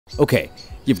Okay,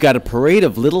 you've got a parade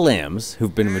of little lambs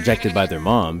who've been rejected by their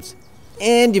moms,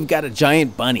 and you've got a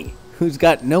giant bunny who's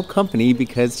got no company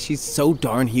because she's so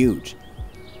darn huge.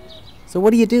 So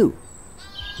what do?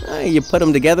 You put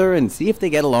them together and see if they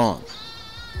get along.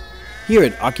 Here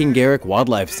at Auchingarrick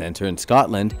Wildlife Centre in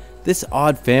Scotland, this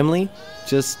odd family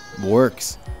just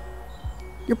works.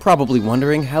 You're probably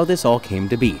wondering how this all came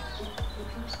to be.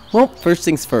 Well, first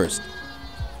things first.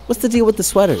 What's the deal with the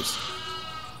sweaters?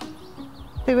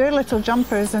 They wear little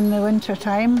jumpers in the winter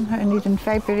time, and in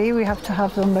February we have to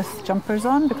have them with jumpers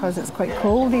on because it's quite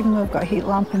cold, even though we've got a heat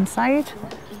lamp inside.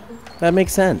 That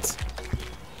makes sense.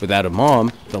 Without a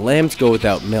mom, the lambs go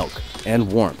without milk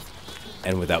and warmth.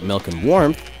 And without milk and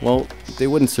warmth, well, they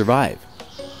wouldn't survive.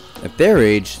 At their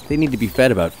age, they need to be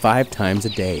fed about 5 times a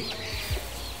day.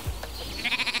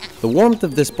 The warmth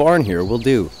of this barn here will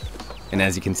do. And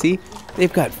as you can see,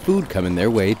 they've got food coming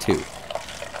their way too.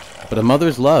 But a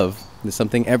mother's love is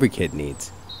something every kid needs.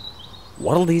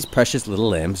 What'll these precious little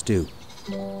lambs do?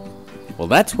 Well,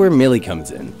 that's where Millie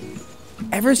comes in.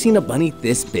 Ever seen a bunny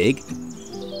this big?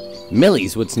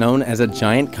 Millie's what's known as a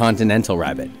giant continental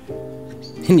rabbit.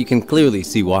 And you can clearly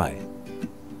see why.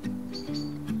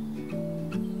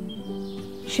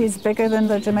 She's bigger than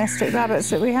the domestic rabbits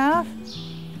that we have.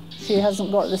 She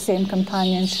hasn't got the same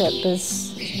companionship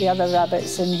as the other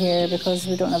rabbits in here because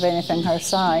we don't have anything her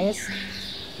size.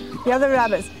 The other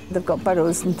rabbits, they've got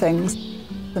burrows and things.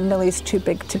 And Millie's too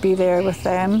big to be there with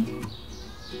them.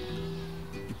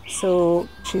 So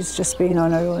she's just been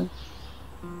on her own.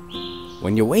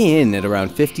 When you weigh in at around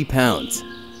 50 pounds,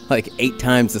 like 8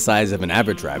 times the size of an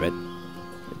average rabbit,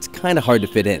 it's kind of hard to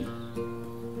fit in.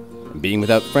 And being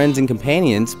without friends and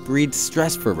companions breeds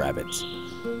stress for rabbits.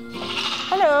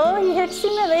 Hello, you here to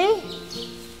see Millie?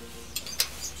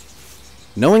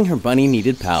 Knowing her bunny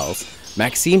needed pals,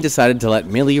 Maxine decided to let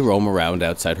Millie roam around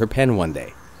outside her pen one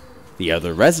day. The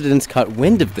other residents caught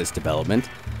wind of this development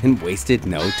and wasted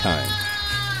no time.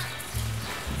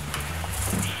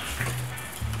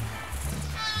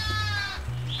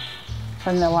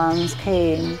 When the lambs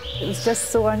came, it was just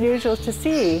so unusual to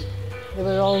see. They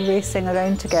were all racing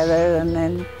around together, and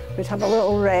then we'd have a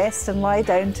little rest and lie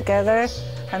down together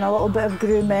and a little bit of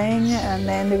grooming, and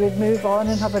then they would move on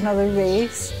and have another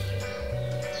race.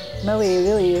 Millie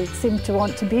really seemed to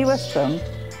want to be with them.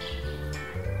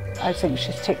 I think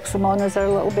she takes them on as her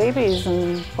little babies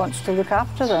and wants to look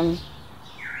after them.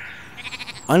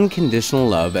 Unconditional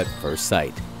love at first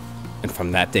sight. And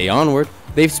from that day onward,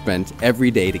 they've spent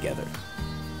every day together.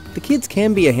 The kids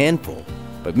can be a handful,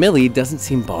 but Millie doesn't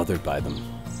seem bothered by them.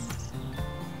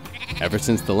 Ever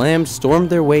since the lambs stormed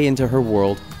their way into her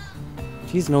world,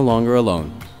 she's no longer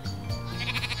alone.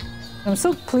 I'm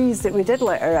so pleased that we did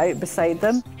let her out beside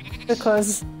them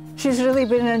because she's really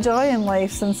been enjoying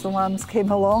life since the lambs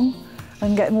came along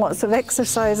and getting lots of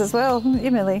exercise as well, haven't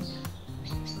you, Millie?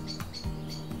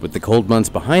 With the cold months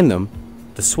behind them,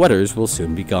 the sweaters will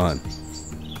soon be gone.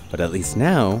 But at least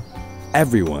now,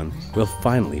 everyone will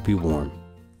finally be warm.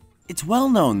 It's well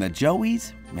known that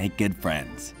Joeys make good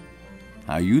friends.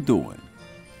 How you doing?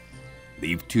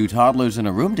 Leave 2 toddlers in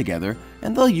a room together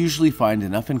and they'll usually find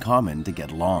enough in common to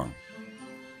get along.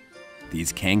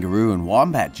 These kangaroo and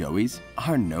wombat Joeys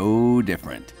are no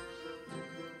different.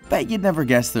 Bet you'd never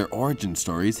guess their origin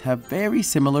stories have very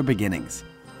similar beginnings.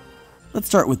 Let's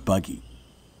start with Buggy.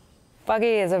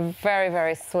 Buggy is a very,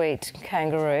 very sweet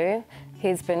kangaroo.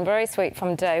 He's been very sweet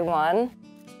from day one.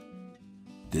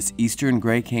 This eastern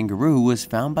grey kangaroo was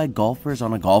found by golfers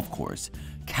on a golf course,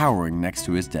 cowering next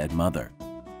to his dead mother.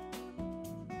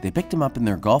 They picked him up in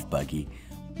their golf buggy,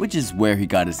 which is where he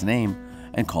got his name,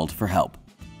 and called for help.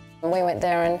 We went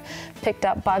there and picked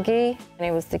up Buggy, and he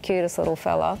was the cutest little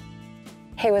fella.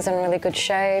 He was in really good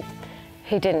shape.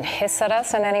 He didn't hiss at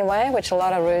us in any way, which a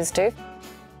lot of roos do.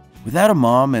 Without a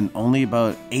mom and only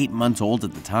about 8 months old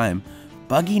at the time,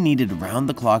 Buggy needed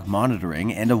round-the-clock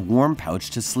monitoring and a warm pouch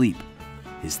to sleep.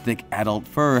 His thick adult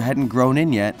fur hadn't grown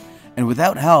in yet, and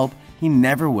without help, he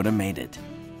never would have made it.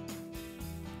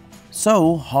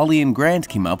 So, Holly and Grant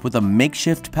came up with a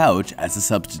makeshift pouch as a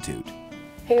substitute.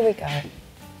 Here we go.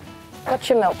 Got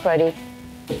your milk ready.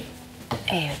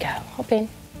 Here we go. Hop in.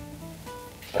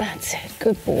 That's it.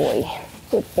 Good boy.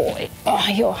 Good boy. Oh,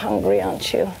 you're hungry,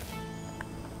 aren't you?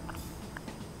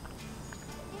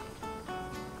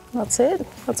 That's it?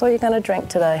 That's all you're going to drink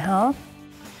today, huh?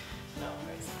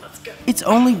 It's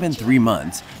only been 3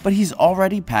 months, but he's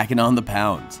already packing on the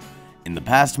pounds. In the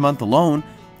past month alone,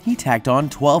 he tacked on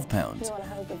 12 pounds.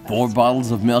 4 bottles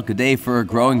of milk a day for a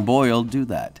growing boy will do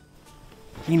that.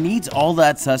 He needs all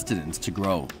that sustenance to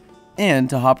grow, and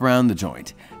to hop around the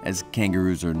joint, as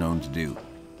kangaroos are known to do.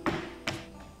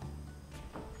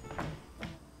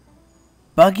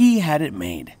 Buggy had it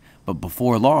made, but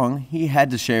before long, he had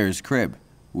to share his crib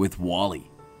with Wally.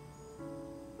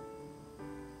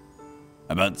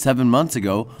 About 7 months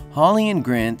ago, Holly and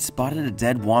Grant spotted a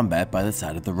dead wombat by the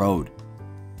side of the road.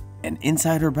 And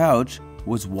inside her pouch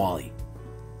was Wally.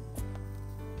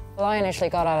 Well, I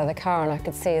initially got out of the car and I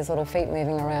could see his little feet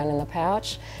moving around in the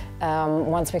pouch.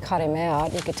 Once we cut him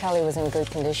out, you could tell he was in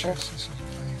good condition.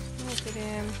 Look at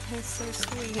him, he's so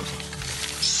sweet.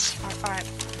 All right.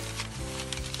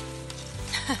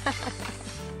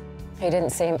 He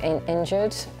didn't seem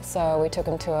injured, so we took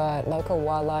him to a local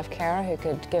wildlife carer who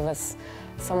could give us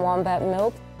some wombat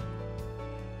milk.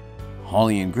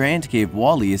 Holly and Grant gave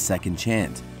Wally a second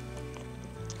chance.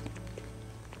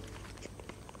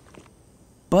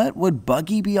 But would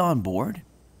Buggy be on board?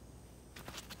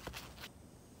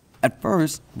 At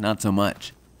first, not so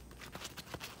much.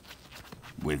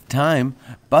 With time,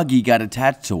 Buggy got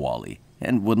attached to Wally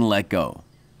and wouldn't let go,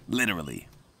 literally.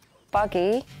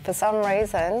 Buggy, for some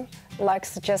reason,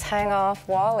 likes to just hang off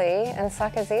Wally and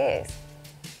suck his ears.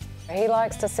 He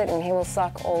likes to sit and he will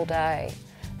suck all day.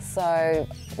 So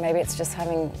maybe it's just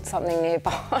having something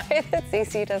nearby that's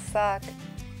easy to suck.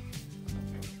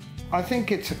 I think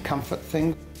it's a comfort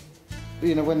thing.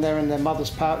 You know, when they're in their mother's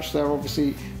pouch, they're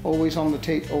obviously always on the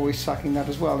teat, always sucking that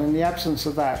as well. In the absence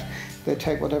of that, they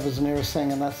take whatever's the nearest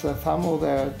thing, and that's their thumb or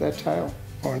their tail.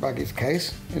 Or in Buggy's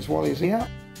case, it's Wally's ear.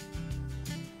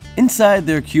 Inside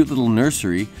their cute little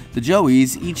nursery, the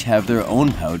Joeys each have their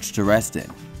own pouch to rest in.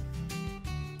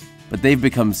 But they've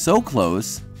become so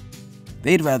close,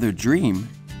 they'd rather dream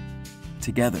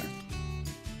together.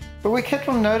 But we kept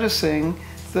on noticing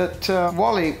that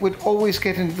Wally would always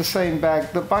get into the same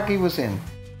bag that Buggy was in.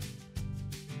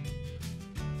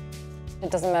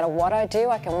 It doesn't matter what I do,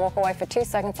 I can walk away for 2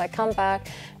 seconds, I come back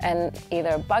and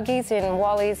either Buggy's in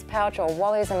Wally's pouch or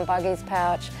Wally's in Buggy's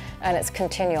pouch, and it's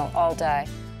continual all day.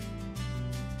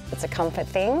 It's a comfort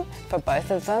thing for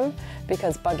both of them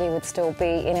because Buggy would still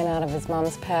be in and out of his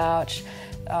mum's pouch.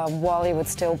 Wally would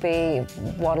still be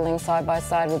waddling side by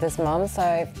side with his mum,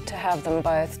 so to have them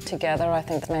both together I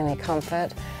think is mainly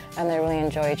comfort, and they really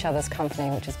enjoy each other's company,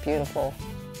 which is beautiful.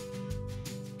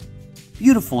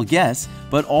 Beautiful, yes,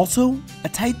 but also a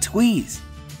tight tweeze.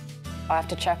 I have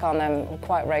to check on them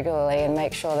quite regularly and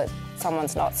make sure that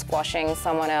someone's not squashing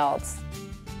someone else.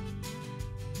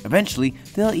 Eventually,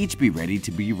 they'll each be ready to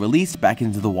be released back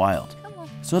into the wild.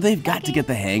 So they've got to get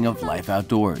the hang of life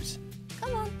outdoors.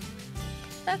 Come on.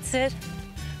 That's it.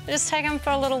 Just take him for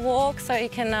a little walk so he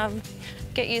can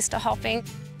get used to hopping.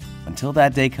 Until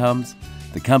that day comes,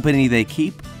 the company they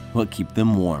keep will keep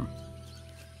them warm.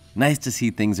 Nice to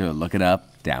see things are looking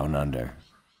up down under.